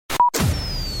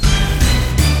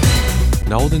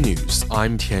Now the news,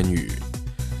 I'm Tianyu.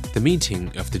 The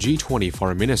meeting of the G20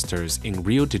 foreign ministers in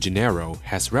Rio de Janeiro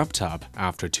has wrapped up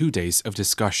after 2 days of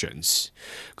discussions.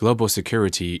 Global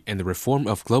security and the reform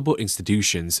of global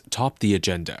institutions topped the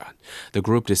agenda. The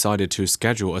group decided to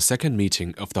schedule a second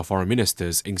meeting of the foreign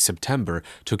ministers in September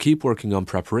to keep working on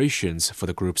preparations for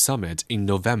the group summit in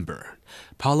November.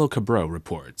 Paulo Cabral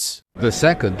reports. The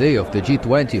second day of the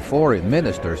G20 foreign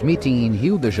ministers meeting in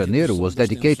Rio de Janeiro was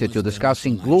dedicated to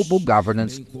discussing global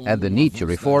governance and the need to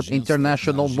reform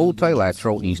international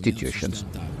multilateral institutions.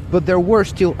 But there were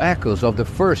still echoes of the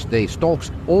first day's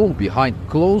talks, all behind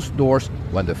closed doors,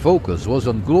 when the focus was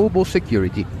on global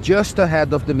security. Just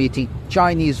ahead of the meeting,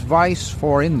 Chinese Vice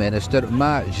Foreign Minister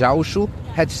Ma Zhaoshu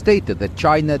had stated that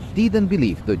China didn't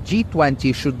believe the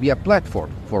G20 should be a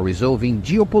platform for resolving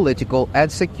geopolitical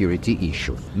and security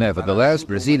issues. Nevertheless,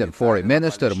 Brazilian Foreign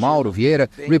Minister Mauro Vieira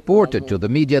reported to the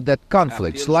media that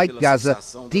conflicts like Gaza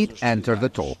did enter the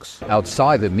talks.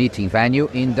 Outside the meeting venue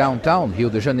in downtown Rio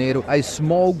de Janeiro, a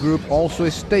small group also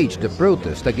staged a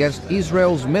protest against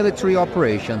Israel's military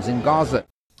operations in Gaza.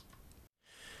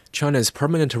 China's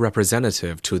permanent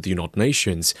representative to the United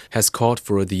Nations has called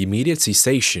for the immediate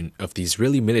cessation of the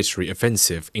Israeli military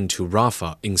offensive into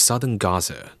Rafah in southern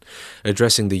Gaza.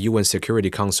 Addressing the UN Security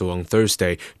Council on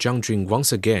Thursday, Zhang Jun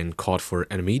once again called for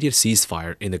an immediate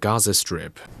ceasefire in the Gaza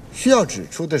Strip. 需要指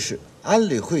出的是，安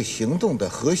理会行动的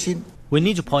核心。 We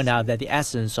need to point out that the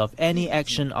essence of any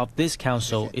action of this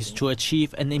Council is to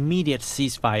achieve an immediate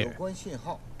ceasefire.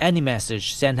 Any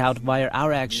message sent out via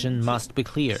our action must be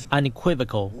clear,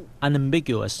 unequivocal,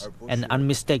 unambiguous, and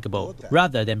unmistakable,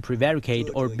 rather than prevaricate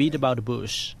or beat about the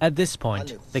bush. At this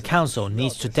point, the Council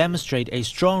needs to demonstrate a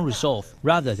strong resolve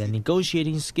rather than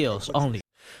negotiating skills only.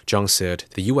 Zhang said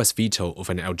the U.S. veto of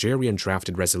an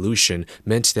Algerian-drafted resolution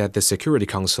meant that the Security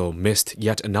Council missed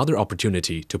yet another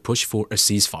opportunity to push for a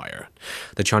ceasefire.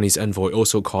 The Chinese envoy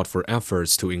also called for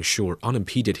efforts to ensure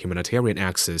unimpeded humanitarian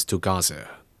access to Gaza.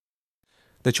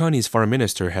 The Chinese foreign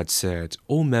minister had said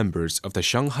all members of the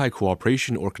Shanghai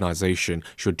Cooperation Organization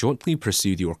should jointly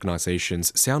pursue the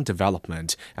organization's sound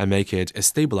development and make it a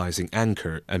stabilizing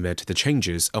anchor amid the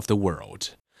changes of the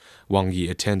world. Wang Yi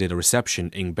attended a reception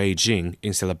in Beijing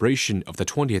in celebration of the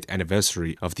 20th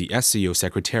anniversary of the SCO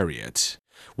Secretariat.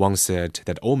 Wang said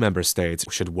that all member states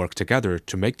should work together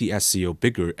to make the SCO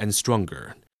bigger and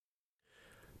stronger.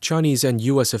 Chinese and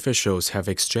U.S. officials have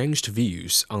exchanged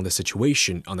views on the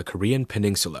situation on the Korean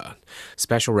Peninsula.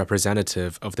 Special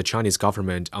representative of the Chinese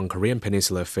government on Korean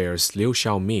Peninsula affairs Liu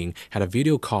Xiaoming had a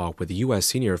video call with the U.S.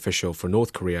 senior official for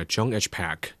North Korea Jung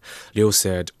H-Pak. Liu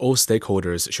said all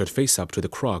stakeholders should face up to the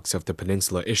crux of the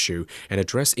peninsula issue and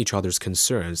address each other's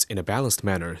concerns in a balanced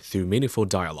manner through meaningful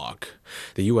dialogue.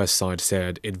 The U.S. side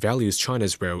said it values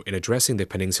China's role in addressing the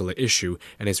peninsula issue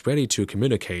and is ready to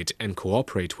communicate and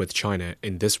cooperate with China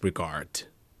in this regard.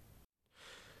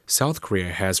 South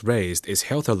Korea has raised its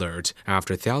health alert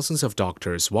after thousands of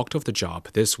doctors walked off the job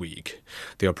this week.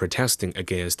 They are protesting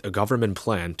against a government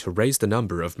plan to raise the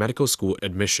number of medical school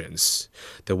admissions.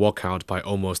 The walkout by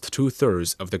almost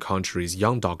 2/3 of the country's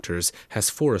young doctors has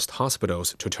forced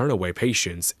hospitals to turn away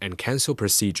patients and cancel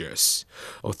procedures.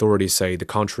 Authorities say the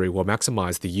country will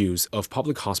maximize the use of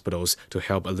public hospitals to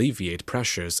help alleviate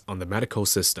pressures on the medical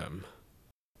system.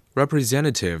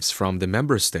 Representatives from the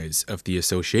member states of the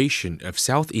Association of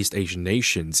Southeast Asian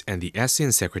Nations and the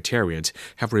ASEAN Secretariat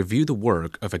have reviewed the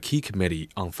work of a key committee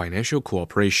on financial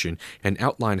cooperation and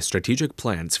outlined strategic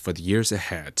plans for the years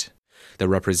ahead. The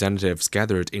representatives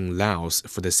gathered in Laos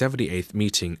for the 78th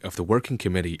meeting of the Working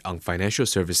Committee on Financial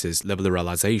Services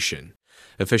Liberalization.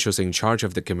 Officials in charge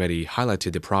of the committee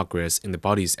highlighted the progress in the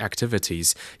body's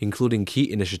activities, including key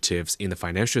initiatives in the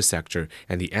financial sector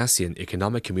and the ASEAN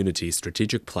Economic Community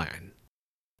Strategic Plan.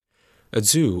 A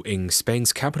zoo in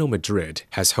Spain's capital Madrid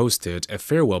has hosted a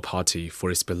farewell party for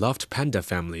its beloved panda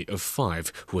family of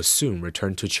 5 who will soon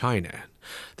return to China.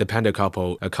 The panda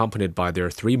couple, accompanied by their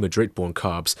 3 Madrid-born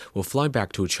cubs, will fly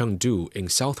back to Chengdu in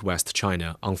southwest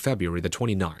China on February the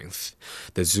 29th.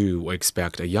 The zoo will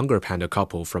expect a younger panda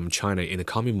couple from China in the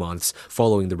coming months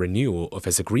following the renewal of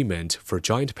its agreement for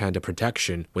giant panda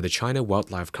protection with the China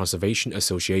Wildlife Conservation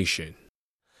Association.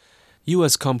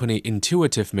 U.S. company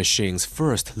Intuitive Machines'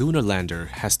 first lunar lander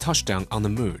has touched down on the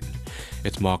moon.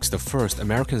 It marks the first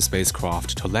American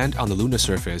spacecraft to land on the lunar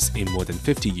surface in more than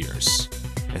 50 years.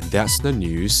 And that's the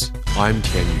news. I'm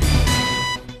Tianyu.